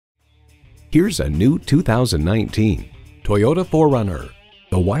Here's a new 2019 Toyota 4Runner.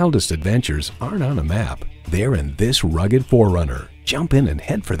 The wildest adventures aren't on a map. They're in this rugged 4Runner. Jump in and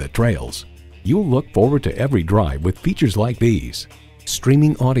head for the trails. You'll look forward to every drive with features like these: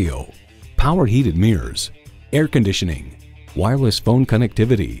 streaming audio, power heated mirrors, air conditioning, wireless phone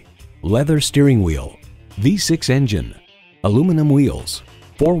connectivity, leather steering wheel, V6 engine, aluminum wheels,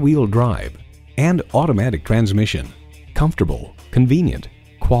 4-wheel drive, and automatic transmission. Comfortable, convenient,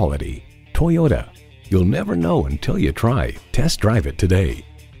 quality. Toyota. You'll never know until you try. Test drive it today.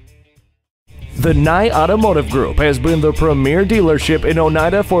 The Nye Automotive Group has been the premier dealership in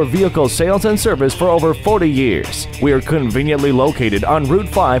Oneida for vehicle sales and service for over 40 years. We are conveniently located on Route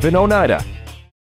 5 in Oneida.